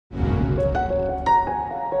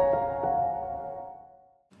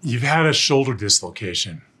You've had a shoulder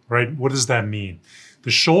dislocation, right? What does that mean?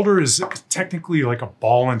 The shoulder is technically like a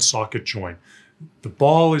ball and socket joint. The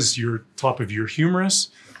ball is your top of your humerus.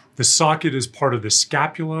 The socket is part of the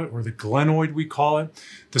scapula, or the glenoid, we call it.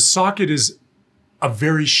 The socket is a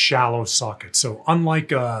very shallow socket. So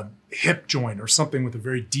unlike a hip joint or something with a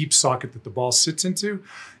very deep socket that the ball sits into,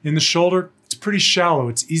 in the shoulder, it's pretty shallow.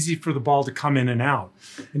 It's easy for the ball to come in and out.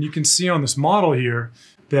 And you can see on this model here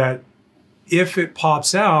that if it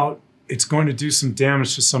pops out, it's going to do some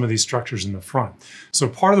damage to some of these structures in the front. So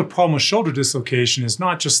part of the problem with shoulder dislocation is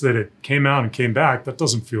not just that it came out and came back, that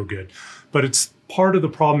doesn't feel good, but it's part of the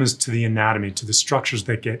problem is to the anatomy, to the structures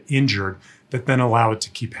that get injured that then allow it to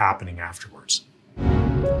keep happening afterwards.